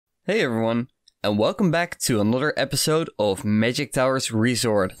Hey everyone, and welcome back to another episode of Magic Towers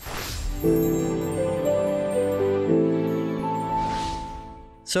Resort.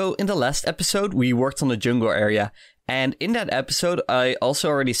 So in the last episode we worked on the jungle area, and in that episode I also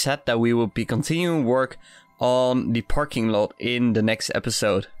already said that we will be continuing work on the parking lot in the next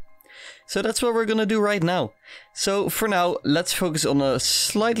episode. So that's what we're gonna do right now. So for now, let's focus on a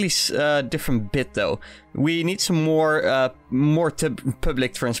slightly different bit though. We need some more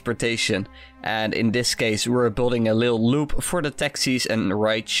public transportation. And in this case, we're building a little loop for the taxis and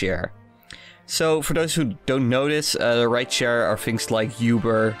rideshare. So for those who don't know this, rideshare are things like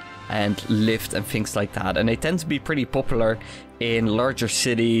Uber and Lyft and things like that. And they tend to be pretty popular in larger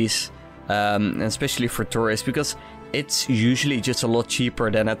cities, and especially for tourists, because it's usually just a lot cheaper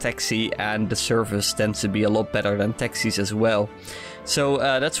than a taxi, and the service tends to be a lot better than taxis as well. So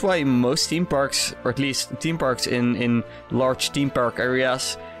that's why most theme parks, or at least theme parks in large theme park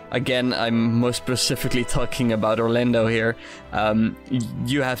areas, again I'm most specifically talking about Orlando here,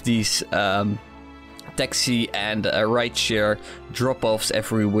 you have these taxi and rideshare drop-offs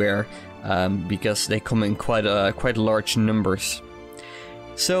everywhere, because they come in quite large numbers.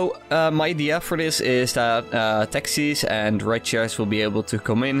 So my idea for this is that taxis and rideshares will be able to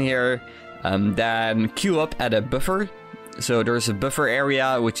come in here, then queue up at a buffer. So there's a buffer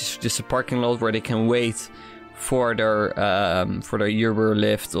area, which is just a parking lot where they can wait for their Uber,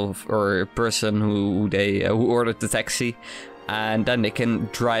 Lyft, or a person who ordered the taxi, and then they can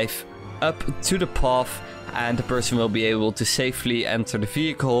drive up to the path, and the person will be able to safely enter the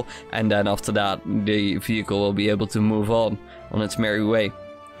vehicle, and then after that the vehicle will be able to move on its merry way.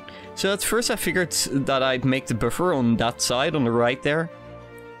 So at first I figured that I'd make the buffer on that side, on the right there.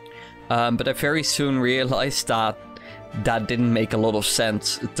 But I very soon realized that didn't make a lot of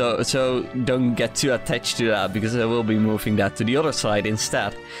sense. So don't get too attached to that, because I will be moving that to the other side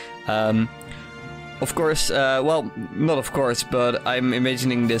instead. Of course, well, not of course, but I'm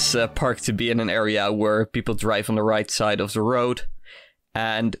imagining this park to be in an area where people drive on the right side of the road.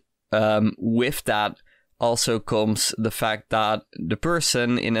 And with that also comes the fact that the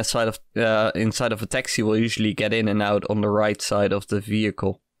person inside of a taxi will usually get in and out on the right side of the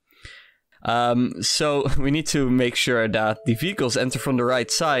vehicle. So we need to make sure that the vehicles enter from the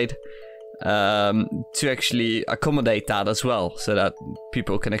right side, to actually accommodate that as well, so that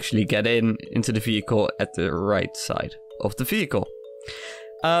people can actually get into the vehicle at the right side of the vehicle.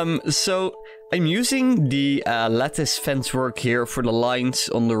 So I'm using the lattice fence work here for the lines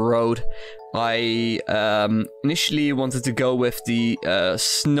on the road. I initially wanted to go with the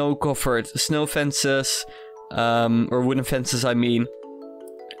snow-covered snow fences, or wooden fences I mean.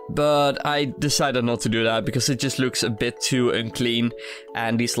 But I decided not to do that because it just looks a bit too unclean,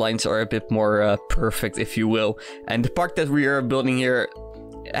 and these lines are a bit more perfect, if you will. And the park that we are building here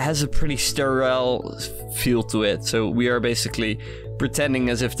has a pretty sterile feel to it. So we are basically pretending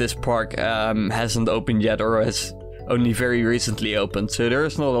as if this park hasn't opened yet, or has only very recently opened. So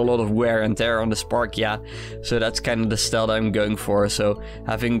there's not a lot of wear and tear on this park yet. So that's kind of the style that I'm going for. So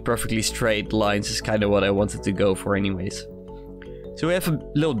having perfectly straight lines is kind of what I wanted to go for anyways. So we have a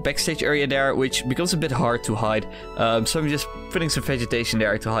little backstage area there, which becomes a bit hard to hide. So I'm just putting some vegetation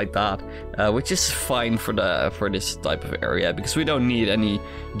there to hide that, which is fine for this type of area, because we don't need any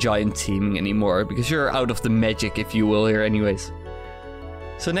giant teaming anymore, because you're out of the magic, if you will, here anyways.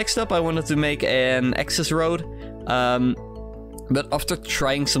 So next up, I wanted to make an access road, but after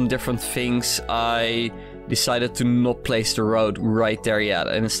trying some different things, I decided to not place the road right there yet,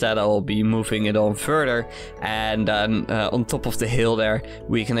 and instead I'll be moving it on further, and then on top of the hill there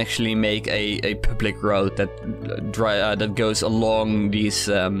we can actually make a public road that goes along these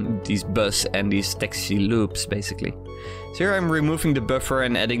bus and these taxi loops basically. So here I'm removing the buffer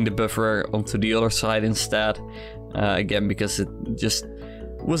and adding the buffer onto the other side instead, again because it just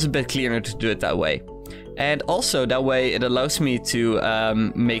was a bit cleaner to do it that way. And also that way it allows me to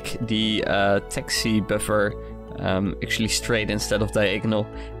make the taxi buffer actually straight instead of diagonal,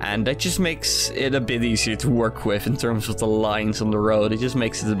 and that just makes it a bit easier to work with in terms of the lines on the road. It just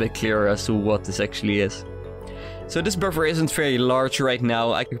makes it a bit clearer as to what this actually is. So this buffer isn't very large right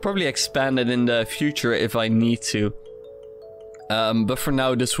now. I could probably expand it in the future if I need to, but for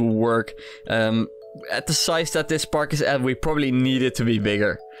now this will work. At the size that this park is at, we probably need it to be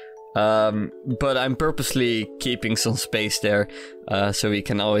bigger. But I'm purposely keeping some space there, so we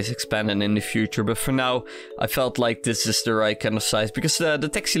can always expand it in the future. But for now, I felt like this is the right kind of size, because the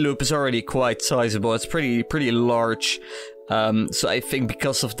taxi loop is already quite sizable. It's pretty large. So I think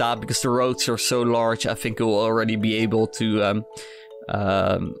because of that, because the roads are so large, I think it will already be able to,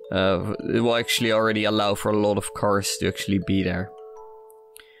 it will actually already allow for a lot of cars to actually be there.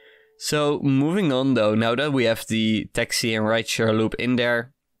 So moving on though, now that we have the taxi and rideshare loop in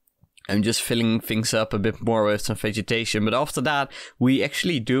there, I'm just filling things up a bit more with some vegetation. But after that, we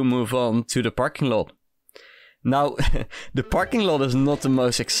actually do move on to the parking lot. Now, the parking lot is not the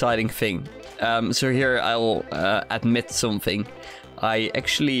most exciting thing. So here I'll admit something. I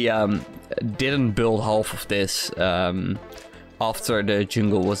actually didn't build half of this after the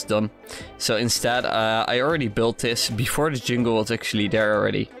jungle was done. So instead, I already built this before the jungle was actually there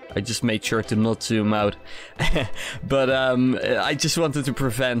already. I just made sure to not zoom out. But I just wanted to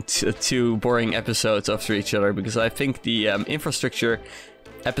prevent two boring episodes after each other, because I think the infrastructure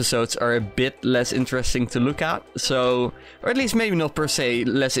episodes are a bit less interesting to look at. So, or at least maybe not per se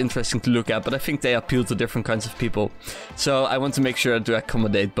less interesting to look at, but I think they appeal to different kinds of people. So I want to make sure to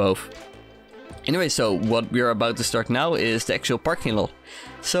accommodate both. Anyway, so what we're about to start now is the actual parking lot.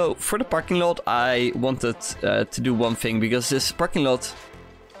 So for the parking lot, I wanted to do one thing, because this parking lot,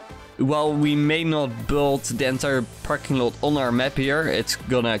 while we may not build the entire parking lot on our map here, it's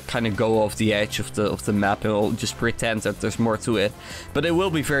gonna kind of go off the edge of the map, and we'll just pretend that there's more to it. But it will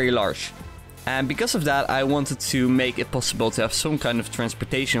be very large. And because of that, I wanted to make it possible to have some kind of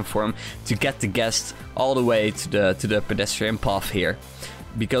transportation form to get the guests all the way to the pedestrian path here.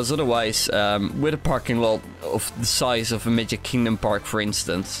 Because otherwise, with a parking lot of the size of a Magic Kingdom park, for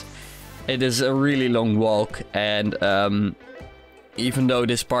instance, it is a really long walk. And even though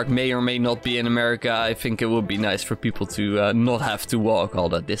this park may or may not be in America, I think it would be nice for people to not have to walk all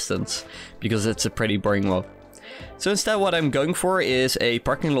that distance, because it's a pretty boring walk. So instead, what I'm going for is a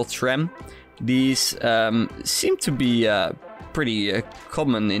parking lot tram. These seem to be pretty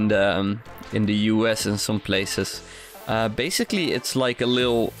common in the US in some places. Basically, it's like a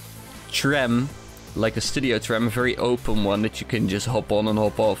little tram, like a studio tram, a very open one that you can just hop on and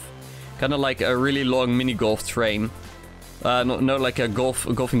hop off. Kind of like a really long mini golf train. No, like a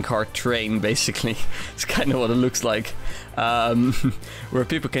golfing cart train, basically. It's kind of what it looks like. Where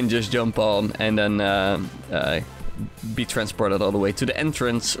people can just jump on and then be transported all the way to the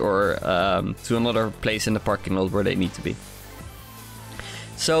entrance, or to another place in the parking lot where they need to be.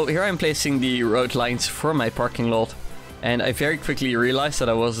 So here I'm placing the road lines for my parking lot. And I very quickly realized that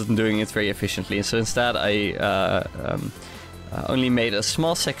I wasn't doing it very efficiently. So instead I only made a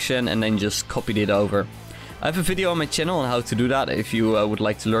small section and then just copied it over. I have a video on my channel on how to do that if you would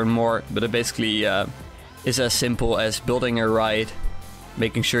like to learn more. But it basically is as simple as building a ride,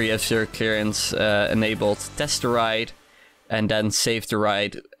 making sure you have zero clearance enabled, test the ride, and then save the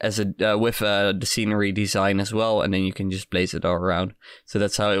ride as with the scenery design as well. And then you can just place it all around. So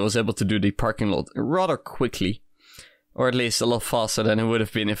that's how I was able to do the parking lot rather quickly. Or at least a lot faster than it would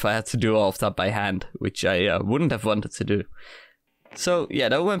have been if I had to do all of that by hand, which I wouldn't have wanted to do. So yeah,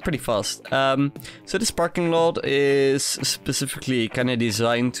 that went pretty fast. So this parking lot is specifically kind of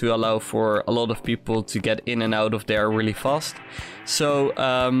designed to allow for a lot of people to get in and out of there really fast. So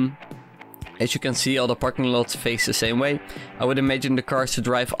as you can see, all the parking lots face the same way. I would imagine the cars to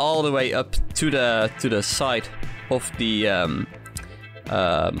drive all the way up to the side of the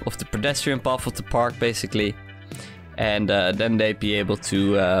pedestrian path of the park, basically. And then they'd be able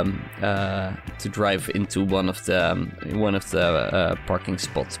to drive into one of the parking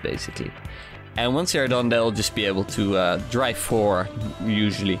spots, basically. And once they're done, they'll just be able to drive forward,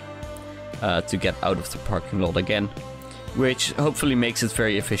 usually, to get out of the parking lot again, which hopefully makes it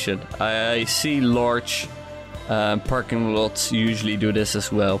very efficient. I see large parking lots usually do this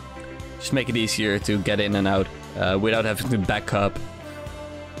as well. Just make it easier to get in and out without having to back up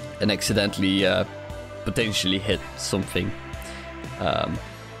and accidentally potentially hit something.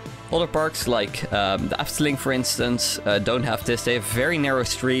 Other parks like the Efteling, for instance, don't have this. They have very narrow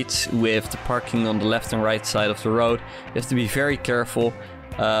streets with the parking on the left and right side of the road. You have to be very careful.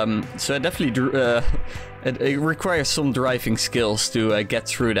 So it definitely it requires some driving skills to get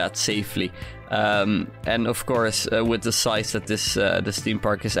through that safely. And of course, with the size that this theme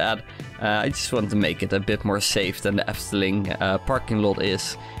park is at, I just want to make it a bit more safe than the Efteling parking lot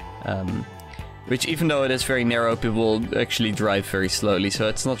is. Which, even though it is very narrow, people will actually drive very slowly, so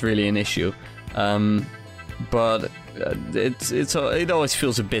it's not really an issue. But it always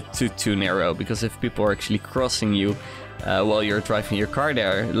feels a bit too narrow, because if people are actually crossing you while you're driving your car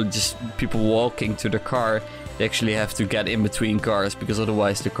there, just people walking to the car, they actually have to get in between cars, because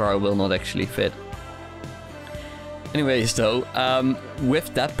otherwise the car will not actually fit. Anyways though,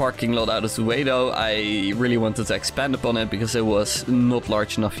 with that parking lot out of the way though, I really wanted to expand upon it because it was not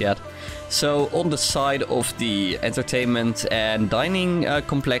large enough yet. So on the side of the entertainment and dining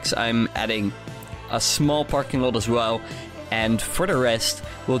complex, I'm adding a small parking lot as well. And for the rest,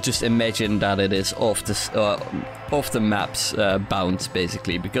 we'll just imagine that it is off the map's bounds,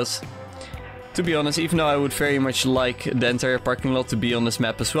 basically. Because, to be honest, even though I would very much like the entire parking lot to be on this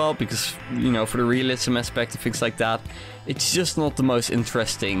map as well, because, you know, for the realism aspect and things like that, it's just not the most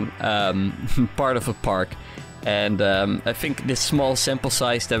interesting part of a park. And I think this small sample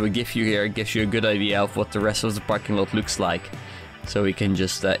size that we give you here gives you a good idea of what the rest of the parking lot looks like. So we can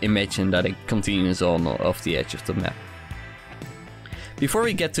just imagine that it continues on off the edge of the map. Before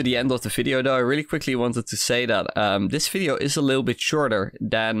we get to the end of the video though, I really quickly wanted to say that this video is a little bit shorter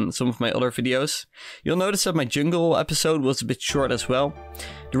than some of my other videos. You'll notice that my jungle episode was a bit short as well.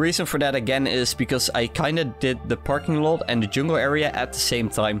 The reason for that again is because I kinda did the parking lot and the jungle area at the same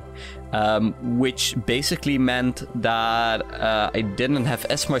time. Which basically meant that I didn't have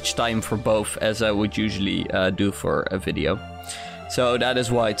as much time for both as I would usually do for a video. So that is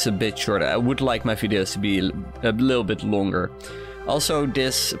why it's a bit shorter. I would like my videos to be a little bit longer. Also,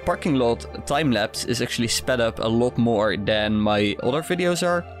 this parking lot time-lapse is actually sped up a lot more than my other videos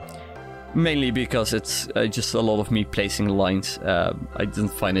are. Mainly because it's just a lot of me placing lines. I didn't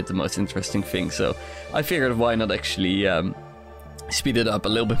find it the most interesting thing, so I figured why not actually speed it up a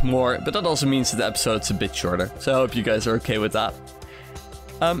little bit more. But that also means that the episode's a bit shorter, so I hope you guys are okay with that.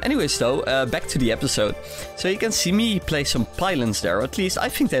 Anyways though, back to the episode. So you can see me place some pylons there, or at least I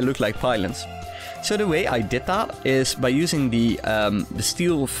think they look like pylons. So the way I did that is by using the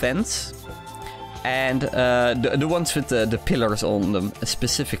steel fence and the ones with the pillars on them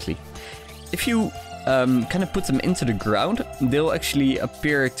specifically. If you kind of put them into the ground, they'll actually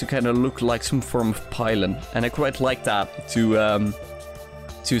appear to kind of look like some form of pylon, and I quite like that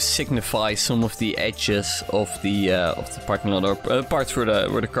to signify some of the edges of the parking lot, or parts where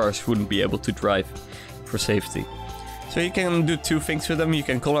the cars wouldn't be able to drive for safety. So you can do two things with them. You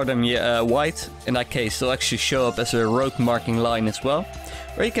can color them white. In that case, they'll actually show up as a road marking line as well.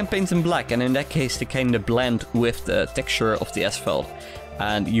 Or you can paint them black, and in that case they kind of blend with the texture of the asphalt,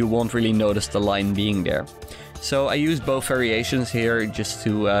 and you won't really notice the line being there. So I use both variations here just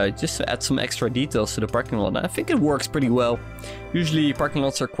to add some extra details to the parking lot. I think it works pretty well. Usually parking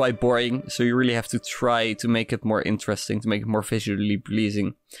lots are quite boring, so you really have to try to make it more interesting, to make it more visually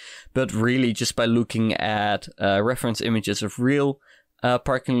pleasing. But really, just by looking at reference images of real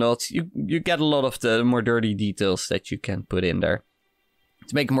parking lots, you get a lot of the more dirty details that you can put in there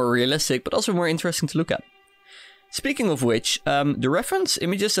to make it more realistic, but also more interesting to look at. Speaking of which, the reference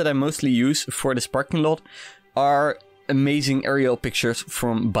images that I mostly use for this parking lot are amazing aerial pictures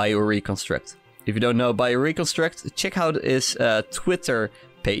from BioReconstruct. If you don't know BioReconstruct, check out his Twitter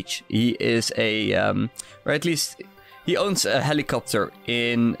page. He is or at least he owns a helicopter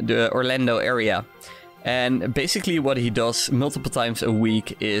in the Orlando area. And basically what he does multiple times a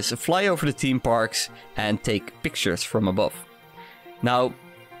week is fly over the theme parks and take pictures from above. Now,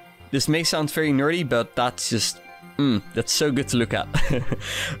 this may sound very nerdy, but that's just that's so good to look at.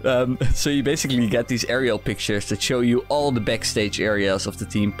 So you basically get these aerial pictures that show you all the backstage areas of the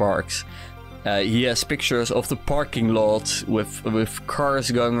theme parks. He has pictures of the parking lot with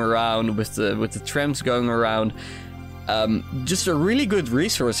cars going around, with the trams going around. Just a really good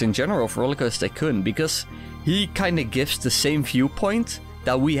resource in general for Rollercoaster Tycoon, because he kind of gives the same viewpoint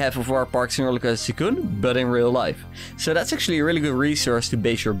that we have of our parks in Rollercoaster Tycoon, but in real life. So that's actually a really good resource to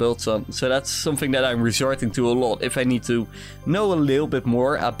base your builds on. So that's something that I'm resorting to a lot if I need to know a little bit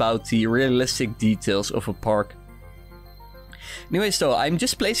more about the realistic details of a park. Anyways though, I'm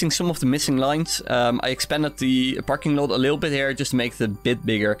just placing some of the missing lines. I expanded the parking lot a little bit here just to make it a bit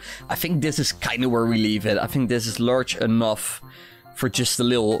bigger. I think this is kind of where we leave it. I think this is large enough for just a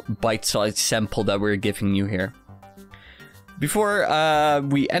little bite-sized sample that we're giving you here. Before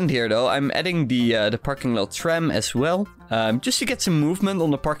we end here though, I'm adding the parking lot tram as well, just to get some movement on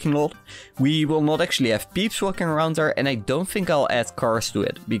the parking lot. We will not actually have peeps walking around there, and I don't think I'll add cars to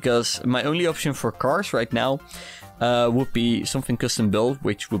it, because my only option for cars right now would be something custom built,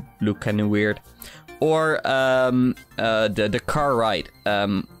 which would look kind of weird, or the car ride,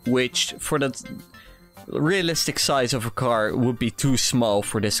 which for the realistic size of a car would be too small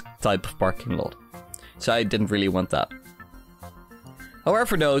for this type of parking lot. So I didn't really want that.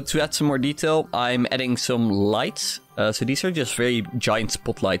 However though, to add some more detail, I'm adding some lights. So these are just very giant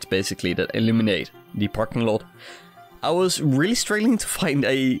spotlights basically that illuminate the parking lot. I was really struggling to find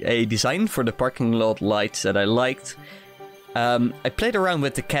a design for the parking lot lights that I liked. I played around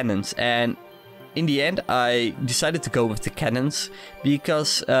with the cannons, and in the end I decided to go with the cannons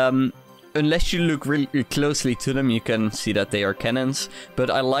because unless you look really closely to them, you can see that they are cannons, but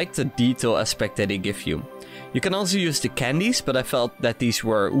I like the detail aspect that they give you. You can also use the candies, but I felt that these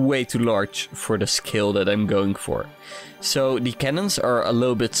were way too large for the scale that I'm going for. So the cannons are a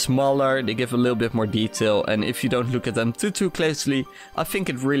little bit smaller, they give a little bit more detail, and if you don't look at them too closely, I think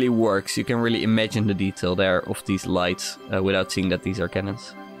it really works. You can really imagine the detail there of these lights without seeing that these are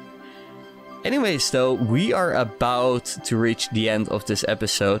cannons. Anyways though, we are about to reach the end of this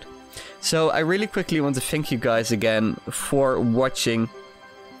episode. So I really quickly want to thank you guys again for watching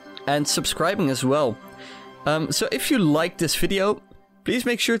and subscribing as well. So if you liked this video, please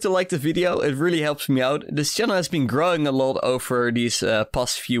make sure to like the video, it really helps me out. This channel has been growing a lot over these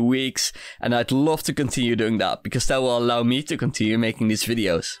past few weeks, and I'd love to continue doing that, because that will allow me to continue making these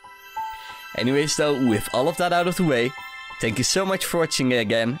videos. Anyways though, with all of that out of the way, thank you so much for watching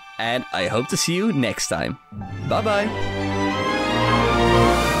again, and I hope to see you next time. Bye bye!